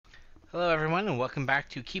Hello, everyone, and welcome back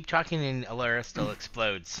to Keep Talking and Olera Still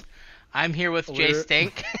Explodes. I'm here with Jay Olera,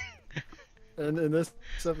 Stink. and in this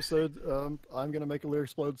episode, I'm gonna make Olera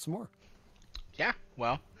explode some more. Yeah,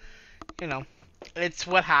 well, you know, it's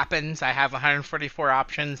what happens. I have 144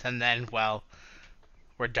 options, and then, well,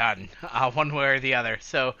 we're done, one way or the other.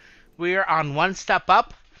 So we are on one step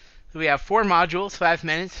up. We have 4 modules, 5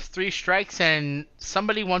 minutes, 3 strikes, and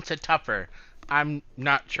somebody wants it tougher. I'm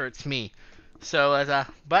not sure it's me. So,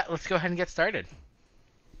 but let's go ahead and get started.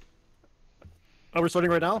 Oh, we're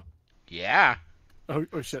starting right now. Yeah. Oh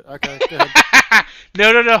shit. Okay, go ahead.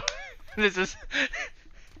 No, no, no. This is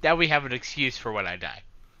now we have an excuse for when I die.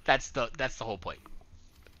 That's the whole point.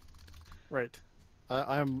 Right.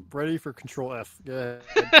 I'm ready for Control F. Go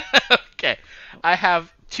ahead. Okay. I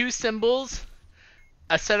have 2 symbols,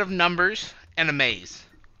 a set of numbers, and a maze.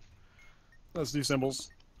 Let's do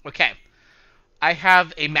symbols. Okay. I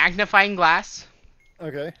have a magnifying glass.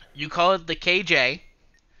 Okay. You call it the KJ.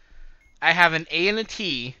 I have an A and a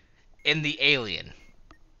T in the alien.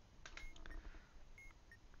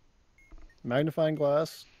 Magnifying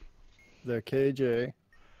glass, the KJ,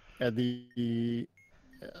 and the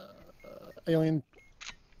alien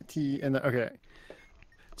T, and the okay.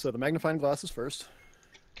 So the magnifying glass is first.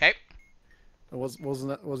 Okay. And wasn't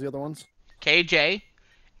that was the other ones? KJ,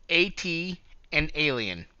 AT, and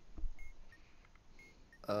alien.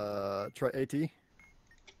 Try AT,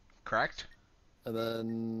 Correct? and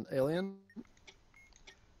then alien,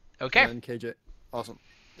 Okay. and then KJ. Awesome.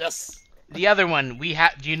 Yes. The other one, we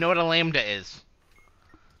have. Do you know what a lambda is?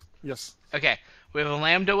 Yes. Okay. We have a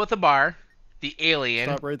lambda with a bar, the alien.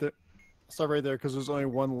 Stop right there. Stop right there, because there's only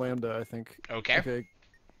one lambda, I think. Okay. Okay.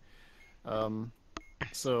 Um,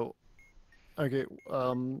 so, okay.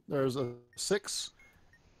 There's a 6,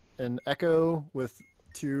 an echo with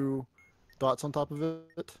 2 dots on top of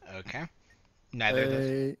it. Okay. Neither of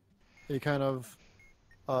those. A kind of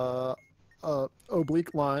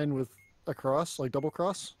oblique line with a cross, like double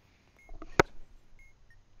cross.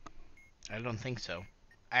 I don't think so.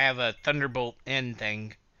 I have a thunderbolt N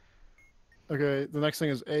thing. Okay. The next thing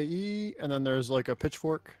is AE, and then there's like a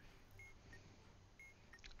pitchfork.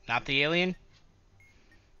 Not the alien?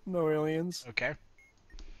 No aliens. Okay.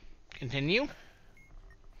 Continue.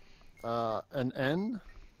 An N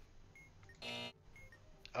with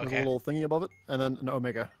a Okay. little thingy above it, and then an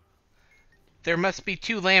omega. There must be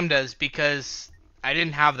 2 lambdas because I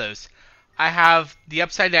didn't have those. I have the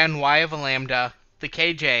upside down Y of a lambda, the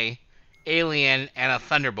KJ, alien, and a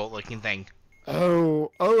thunderbolt looking thing. A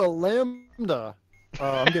lambda.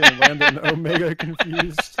 I'm getting lambda and omega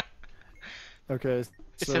confused. Okay, It's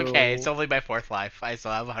so okay. It's only my 4th life. I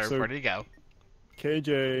still have 140 to go.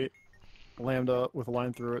 KJ lambda with a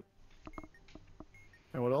line through it.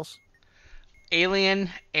 And what else? Alien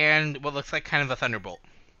and what looks like kind of a thunderbolt.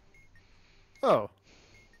 Oh,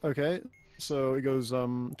 okay. So it goes.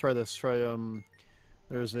 Try this. Try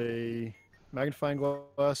There's a magnifying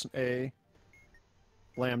glass, an A,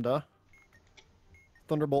 lambda,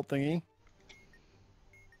 thunderbolt thingy,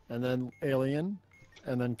 and then alien,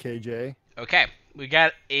 and then KJ. Okay. We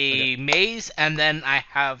got a Okay. maze, and then I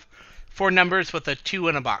have 4 numbers with a 2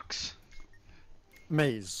 in a box.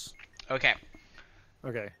 Maze. Okay.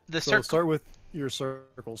 Okay. The So circle. start with your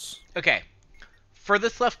circles. Okay.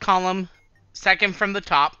 Furthest left column, second from the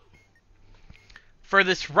top.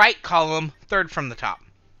 Furthest right column, third from the top.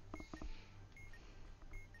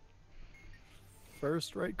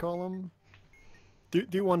 First right column.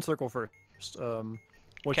 Do one circle first.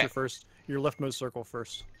 What's Okay. your first? Your leftmost circle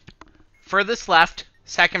first. Furthest left,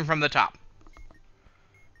 second from the top.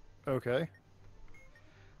 Okay.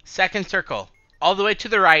 Second circle, all the way to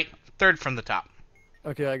the right, third from the top.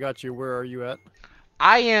 Okay, I got you. Where are you at?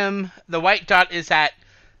 I am. The white dot is at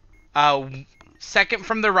second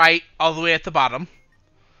from the right, all the way at the bottom.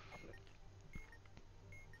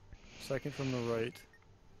 Second from the right,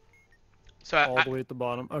 So all the way at the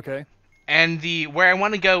bottom. Okay. and the where I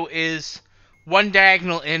want to go is one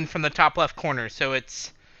diagonal in from the top left corner. So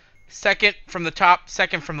it's second from the top,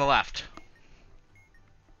 second from the left.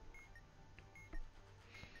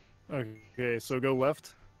 Okay, so go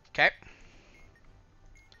left, Okay.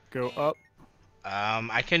 go up.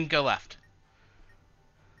 I couldn't go left.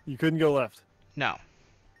 You couldn't go left. No.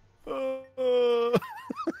 Oh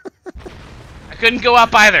I couldn't go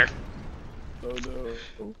up either. no.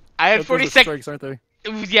 I had Those 40 are seconds. strikes, aren't they?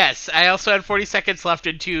 Yes, I also had 40 seconds left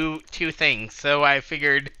in two things, so I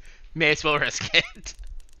figured may as well risk it.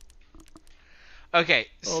 Okay,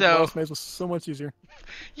 Oh, so last maze was so much easier.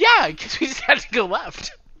 yeah, because we just had to go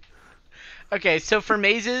left. Okay, so for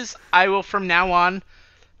mazes, I will from now on,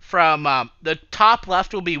 from the top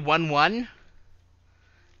left will be 1-1,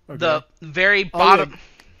 The Okay. very Oh yeah. bottom,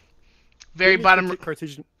 very bottom.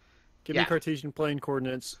 Cartesian. Give me Yeah. Cartesian plane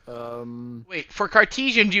coordinates. Wait, for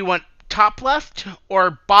Cartesian, do you want top left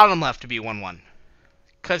or bottom left to be 1-1?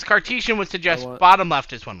 Because Cartesian would I suggest want. bottom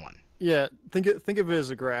left is 1-1. Yeah. Think of it as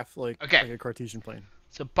a graph, Okay, like a Cartesian plane.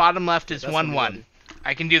 so bottom left Okay, is that's gonna be what I 1-1. do.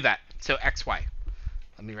 I can do that. So XY.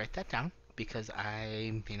 Let me write that down because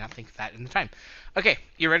I may not think of that in the time. Okay,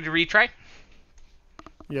 you ready to retry?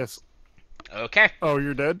 Yes. Okay. Oh,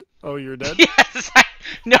 you're dead. Oh, you're dead. Yes.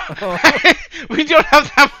 No, Oh, we don't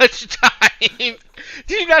have that much time.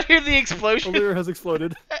 Did you not hear the explosion? Olera has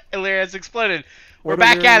exploded. Olera has exploded. We're What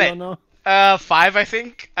back Olera are at we it. on now? 5, I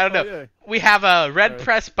think. I don't Oh know. yeah. We have a red Alright.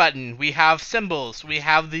 press button. We have symbols. We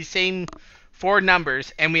have the same 4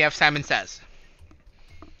 numbers, and we have Simon Says.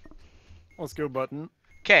 Let's go button.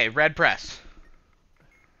 Okay, red press.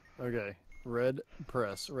 Okay. Red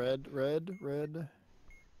press. Red.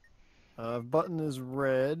 Button is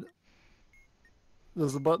red.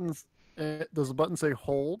 Does the button say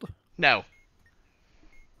hold? No.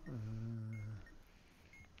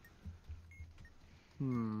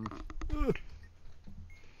 Hmm.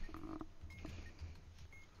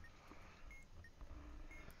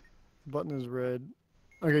 Button is red.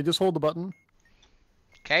 Okay, just hold the button.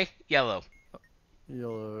 Okay, yellow.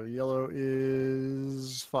 Yellow. Yellow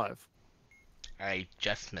is 5. I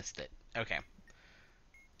just missed it. Okay.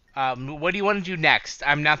 What do you want to do next?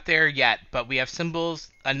 I'm not there yet, but we have symbols,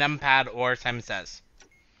 a numpad, or Simon Says.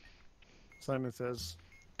 Simon Says.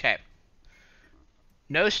 Okay.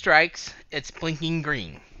 No strikes. It's blinking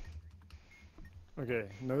green. Okay,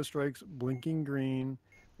 no strikes, blinking green.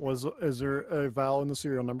 Is there a vowel in the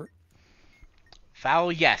serial number?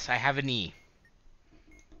 Vowel, yes, I have an E.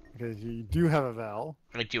 Okay, you do have a vowel.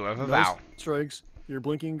 I do have a No vowel. strikes, you're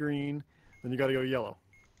blinking green, then you gotta go yellow.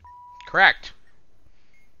 Correct.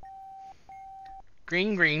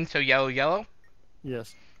 Green, green, so yellow, yellow.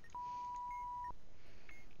 Yes.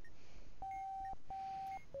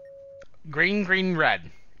 Green, green,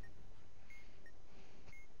 red.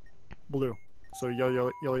 Blue. So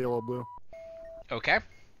yellow, blue. Okay.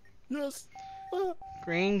 Yes. Ah.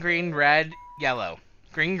 Green, green, red, yellow.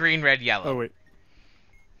 Green, green, red, yellow. Oh wait.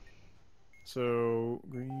 So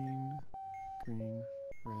green,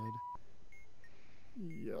 red,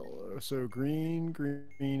 yellow. So green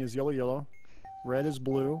is yellow. Red is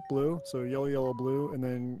blue. So yellow, blue, and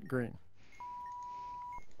then green.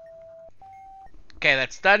 Okay,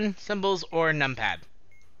 that's done. Symbols or numpad.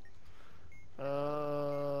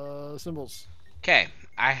 Symbols. Okay,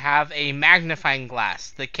 I have a magnifying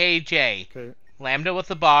glass, the KJ, Okay. lambda with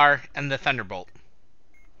the bar, and the thunderbolt.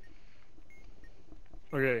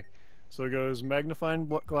 Okay. So it goes magnifying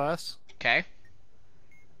glass, Okay,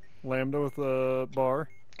 lambda with a bar,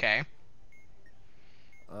 okay,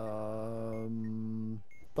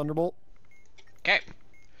 thunderbolt. okay.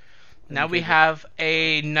 Now And we KJ. have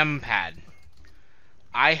a numpad.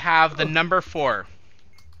 I have the number 4.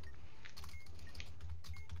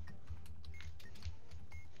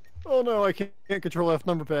 Oh no, I can't control F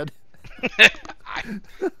number pad. I,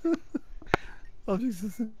 Oh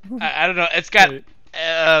Jesus. I don't know. It's got Wait.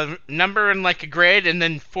 a number in like a grid and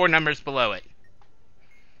then 4 numbers below it.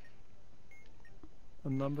 A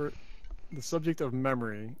number. The subject of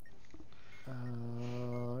memory.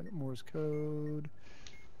 Morse code.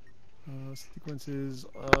 Sequences.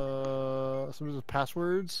 Some of the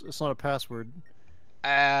passwords. It's not a password.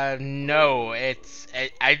 No, it's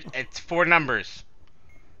 4 numbers.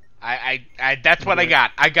 That's what I Okay.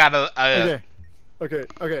 got. I got a.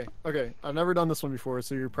 Okay. I've never done this one before,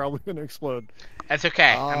 so you're probably gonna explode. That's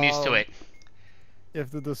okay. I'm used to Um, it.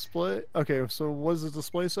 If the display. Okay, so what does the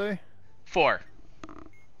display say? 4.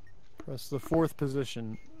 Press the 4th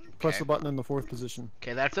position. Press Okay. the button in the 4th position.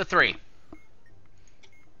 Okay, that's a 3.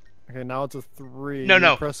 Okay, now it's a 3.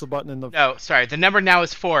 No. Press the button in the. No, sorry. The number now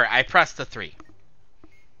is 4. I pressed the 3.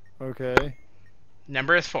 Okay.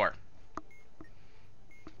 Number is 4.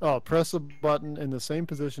 Oh, press the button in the same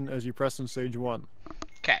position as you pressed in stage 1.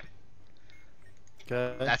 Okay,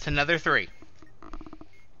 Okay. that's another 3.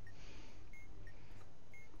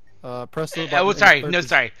 Press the button. Oh, in the sorry. third No, posi-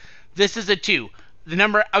 sorry. This is a 2. The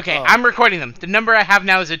number. Okay, Oh. I'm recording them. The number I have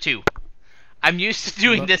now is a 2. I'm used to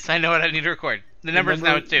doing No- this. I know what I need to record. The the number is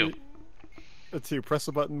now a 2. A 2. Press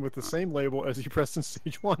the button with the same label as you pressed in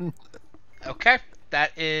stage 1. Okay,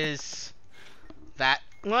 that is that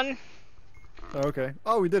one. Okay.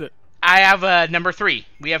 Oh, we did it. I have number 3.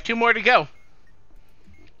 We have 2 more to go.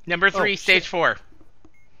 Number 3, Oh, stage shit. 4.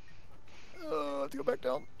 Have to go back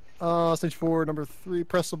down. Stage 4, number 3.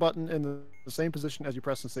 Press the button in the same position as you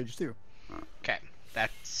pressed in stage 2. Okay,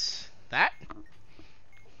 that's that.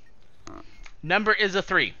 Number is a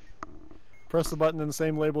 3. Press the button in the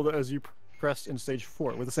same label as you pressed in stage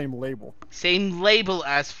 4 with the same label. Same label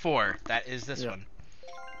as 4. That is this Yeah. one.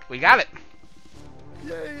 We got it.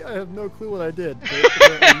 Yay! I have no clue what I did.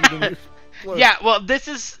 Apparently you didn't explode. Yeah, well, this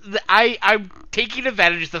is I'm taking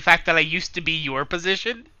advantage of the fact that I used to be your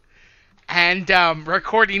position and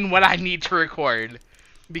recording what I need to record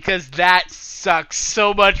because that sucks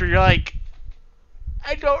so much. Where you're like,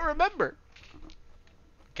 I don't remember.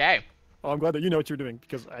 Okay. Oh, I'm glad that you know what you're doing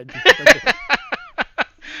because I don't.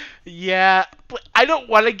 Yeah, but I don't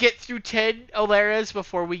want to get through 10 Oleras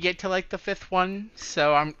before we get to like the 5th one,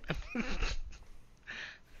 so I'm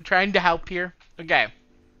trying to help here. Okay.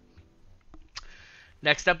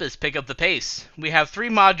 Next up is pick up the pace. We have 3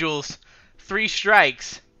 modules, 3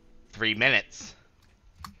 strikes, 3 minutes.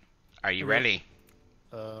 Are you Okay. ready?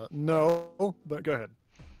 No, but go ahead.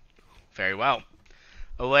 Very well.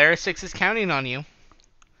 Olera 6 is counting on you.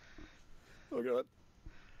 Oh god.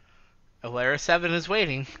 Olera 7 is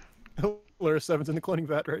waiting. Olera 7's in the cloning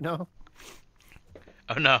vat right now.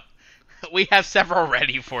 Oh no. We have several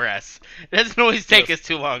ready for us. It doesn't always take us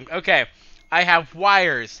too long. Okay. I have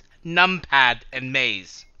wires, numpad, and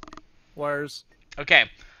maze. Wires. Okay.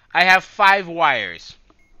 I have 5 wires.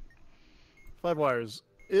 5 wires.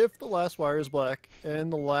 If the last wire is black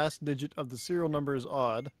and the last digit of the serial number is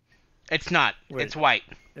odd, It's not. Wait. It's white.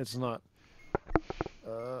 it's not.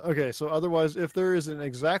 Okay, so otherwise, if there is an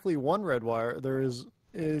exactly 1 red wire, there is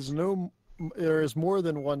more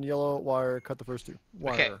than 1 yellow wire. Cut the first 2.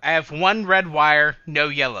 Wire. Okay. I have 1 red wire, no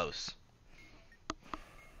yellows.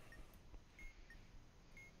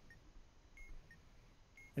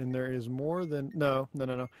 And there is more than no.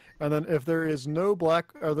 And then if there is no black,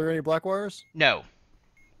 are there any black wires? No.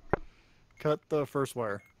 Cut the first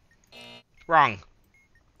wire. Wrong.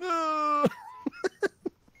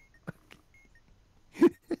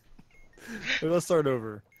 Let's start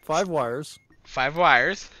over. 5 wires. 5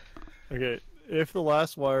 wires. Okay. If the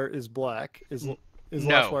last wire is black, is No.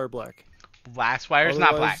 last wire black? Last wire is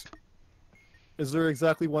not black. Otherwise, is there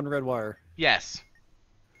exactly 1 red wire? Yes.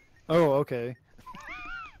 Oh, okay.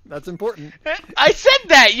 That's important. I said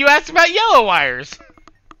that! You asked about yellow wires.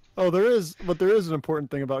 Oh, there is an important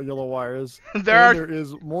thing about yellow wires. There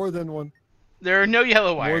is more than 1. are no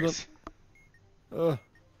yellow More than- wires.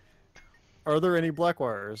 Are there any black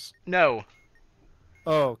wires? No.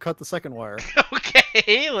 Oh, cut the second wire.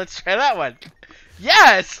 Okay, let's try that one.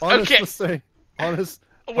 Yes! Honest Okay. mistake. Honest.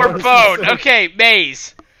 We're honest boned. mistake. Okay,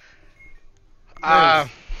 maze.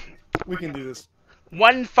 We can do this.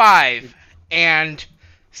 1-5 and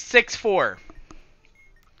 6-4.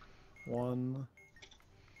 1.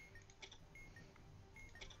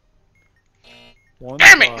 1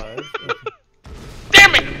 Damn it! 5. Okay.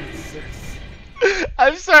 Damn it! 6.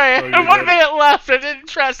 I'm sorry, I Oh, had you 1 did. minute left. I didn't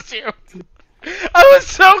trust you. I was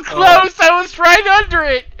so close. I was right under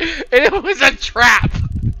it. And it was a trap.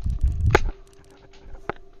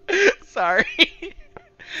 Sorry.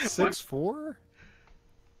 6-4.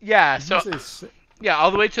 Yeah, Did so you say yeah,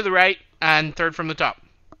 all the way to the right and 3rd from the top.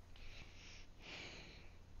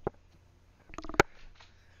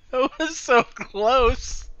 It was so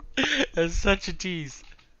close. It's such a tease.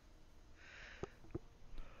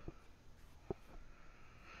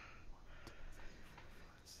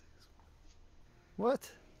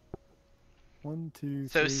 What? 1, 2,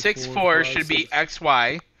 So 3, 6-4 4, 5, should be 6.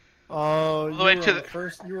 XY. Oh, the way you were to on the- the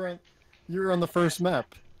first. You were on the first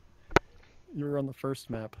map. You were on the first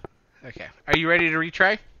map. Okay. Are you ready to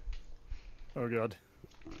retry? Oh god.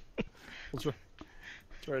 Let's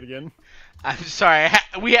try it again. I'm sorry.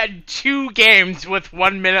 We had 2 games with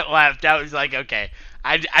 1 minute left. I was like, okay.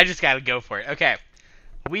 I just gotta go for it. Okay.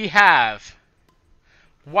 We have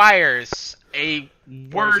wires, a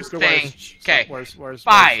word Let's go thing. wires. Okay. Wires,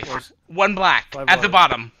 5. wires. 1 black 5 at the wires.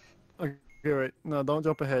 bottom. Okay, wait. No, don't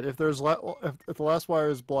jump ahead. If there's if the last wire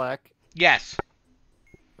is black, Yes.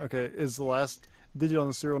 okay, is the last digit on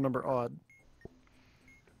the serial number odd?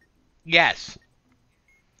 Yes.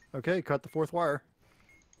 Okay, cut the 4th wire.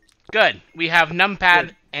 Good. We have numpad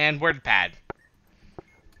Good. and wordpad.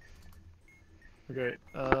 Okay.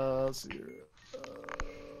 Let's see. Here.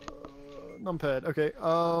 Numpad. Okay.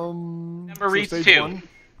 Number reads stage 2. 1.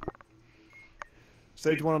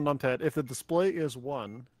 Stage 1 on numpad. If the display is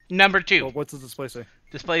 1, Number 2. well, what's the display say?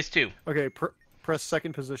 Displays 2. Okay. Press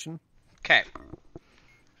second position. Okay.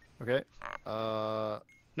 Okay.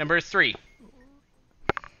 Number 3.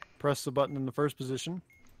 Press the button in the first position.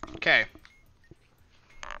 Okay.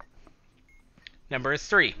 Number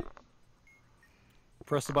 3.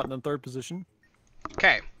 Press the button in third position.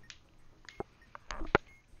 Okay.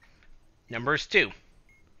 Numbers 2.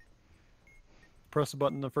 Press the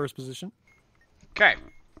button in the first position. Okay.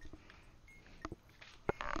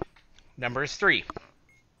 Number is 3.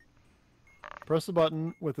 Press the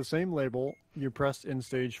button with the same label you pressed in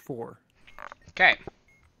stage 4. Okay.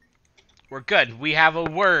 We're good. We have a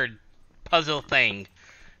word puzzle thing.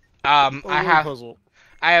 A word puzzle.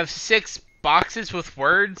 I have 6 boxes with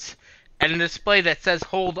words and a display that says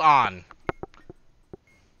hold on.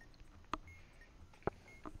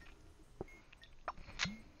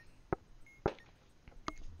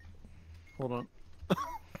 Hold on.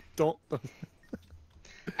 Don't.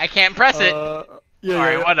 I can't press it. Yeah, Or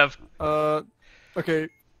I yeah. would have. Okay.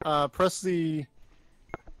 Press the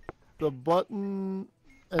button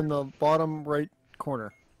in the bottom right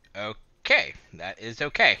corner. Okay. That is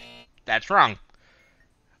okay. That's wrong.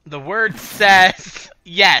 The word says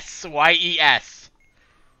yes. Y-E-S.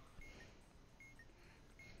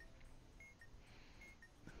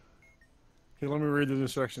 Okay, let me read the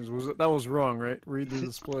instructions. That was wrong, right? Read the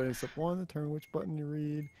display. Step 1, determine which button you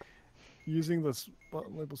read. Using this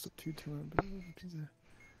button label, step 2,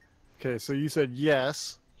 Okay, so you said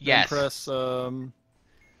yes. Yes. Then press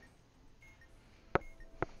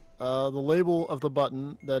the label of the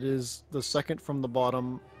button that is the second from the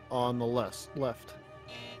bottom on the left.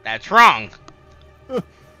 That's wrong.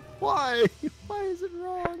 Why? Why is it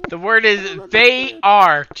wrong? The word is they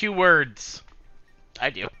are 2 words.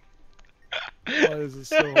 I do. Why is it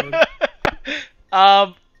so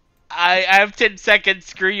hard? I have 10 seconds.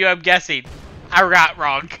 Screw you, I'm guessing. I got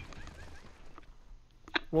wrong.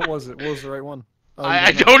 What was it? What was the right one? Oh,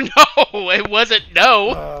 I don't know. It wasn't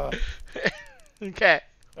no. Okay.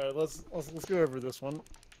 All right, let's go over this one.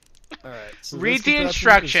 All right. So read the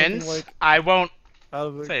instructions. Like I won't out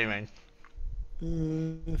of the, say anything.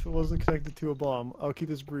 If it wasn't connected to a bomb, I'll keep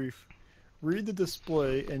this brief. Read the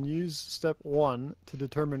display and use step 1 to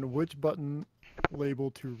determine which button label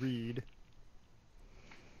to read.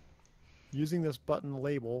 Using this button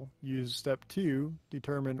label, use step 2,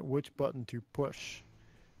 determine which button to push.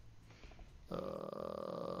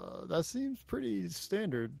 That seems pretty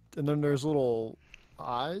standard. And then there's little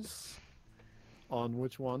eyes on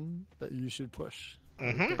which one that you should push.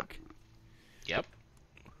 Mm-hmm. Yep.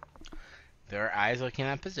 There are eyes looking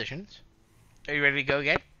at positions. Are you ready to go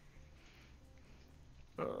again?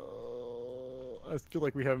 I feel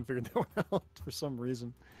like we haven't figured that one out for some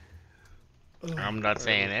reason. I'm not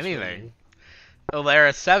saying anything.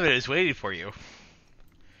 Olera 7 is waiting for you.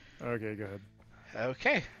 Okay, go ahead.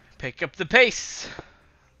 Okay. Pick up the pace.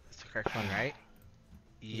 That's the correct one, right?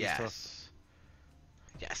 Yes.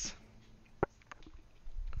 Yes.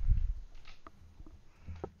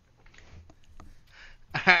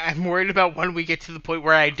 I'm worried about when we get to the point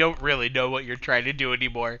where I don't really know what you're trying to do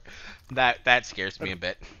anymore. That scares me a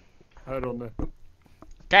bit. I don't know.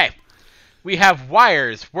 Okay. We have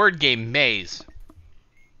wires, word game, maze.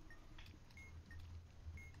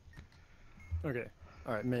 Okay.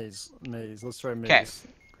 All right, maze. Let's try maze. Okay.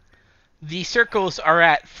 The circles are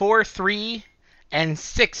at 4, 3, and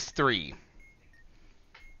 6, 3.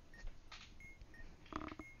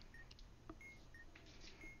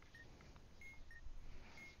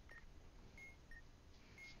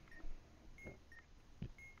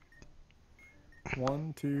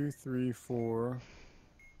 One, 2, 3, 4.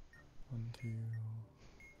 1, 2.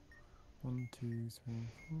 1, 2, 3,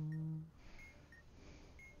 4.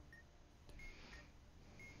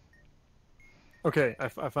 Okay, I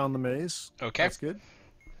found the maze. Okay. That's good.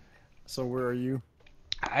 So where are you?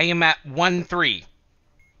 I am at 1, 3.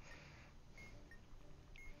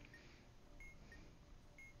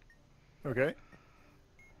 Okay.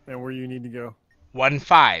 And where you need to go? 1,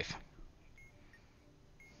 5.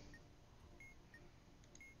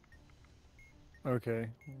 Okay.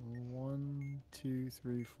 1, 2,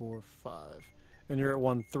 3, 4, 5. And you're at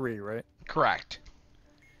 1, 3, right? Correct.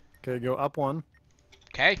 Okay, go up 1.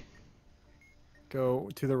 Okay. Go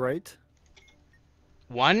to the right.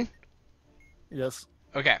 1. Yes.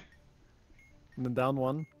 Okay. And then down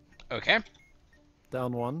 1. Okay.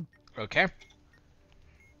 Down 1. Okay.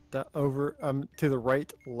 Over to the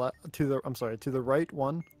right to the right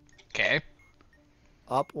 1. Okay.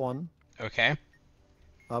 Up 1. Okay.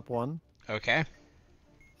 Up 1. Okay.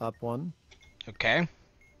 Up 1. Okay.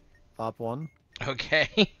 Up 1.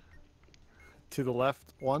 Okay. To the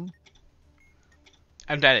left 1.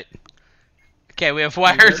 I've done it. Okay, we have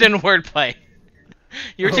wires and wordplay.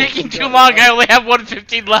 You're Oh, taking too God. long. I only have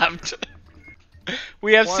 1:15 left.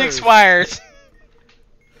 We have 6 wires.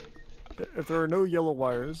 If there are no yellow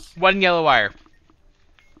wires, 1 yellow wire.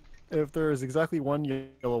 if there is exactly 1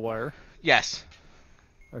 yellow wire, Yes.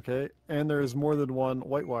 okay, and there is more than 1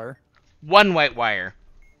 white wire, 1 white wire.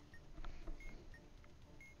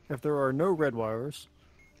 if there are no red wires,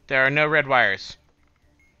 There are no red wires.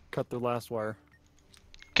 cut the last wire.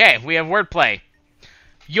 Okay, we have wordplay.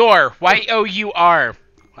 Y-O-U-R.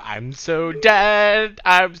 I'm so dead.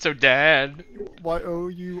 I'm so dead.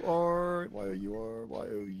 Y-O-U-R, Y-O-U-R,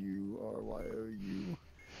 Y-O-U-R,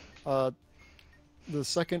 Y-O-U. The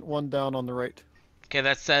second one down on the right. Okay,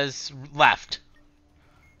 that says left.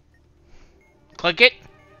 Click it.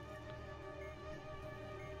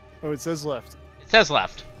 Oh, it says left. It says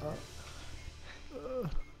left. Uh,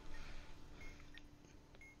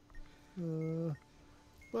 uh,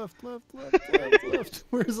 left, left.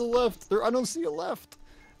 Where's the left? There, I don't see a left.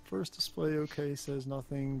 First display, okay, says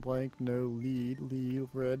nothing. Blank, no. Lead,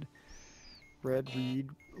 red, read,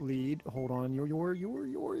 lead. Hold on, your.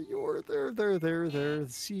 There.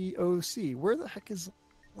 C-O-C. Where the heck is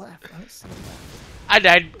left? I don't see left. I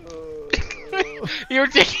died. Uh, You were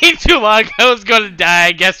taking too long. I was going to die,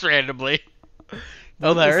 I guess, randomly.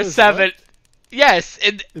 Oh, there's 7. Left? Yes.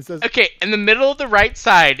 It says. Okay, in the middle of the right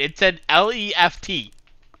side, it said L-E-F-T.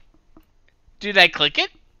 Did I click it?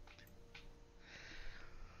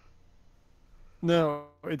 No,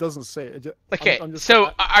 it doesn't say it. Okay, I'm just,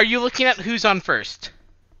 so are you looking at who's on first?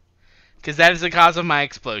 Because that is the cause of my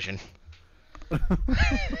explosion.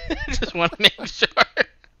 Just want to make sure.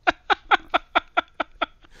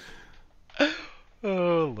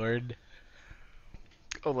 Oh, Lord.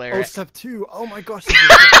 Olera. Oh, step 2. Oh my gosh.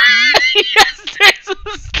 Yes, there's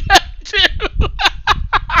a step 2.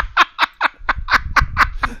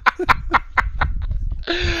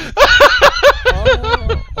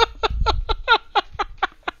 Oh.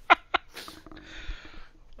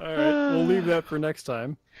 All right, we'll leave that for next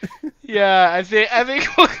time. Yeah, I think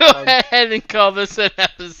we'll go ahead and call this an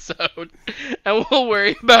episode, and we'll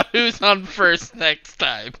worry about who's on first next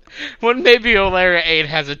time. When maybe Olera 8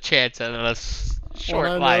 has a chance at a short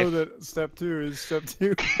I life. know that step 2 is step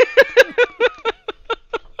 2.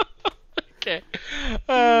 Okay.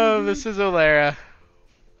 This is Olera.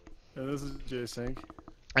 And this is J-Sync.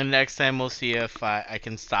 And next time we'll see if I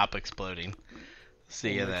can stop exploding.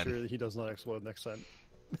 See you Make then. sure that he does not explode next time.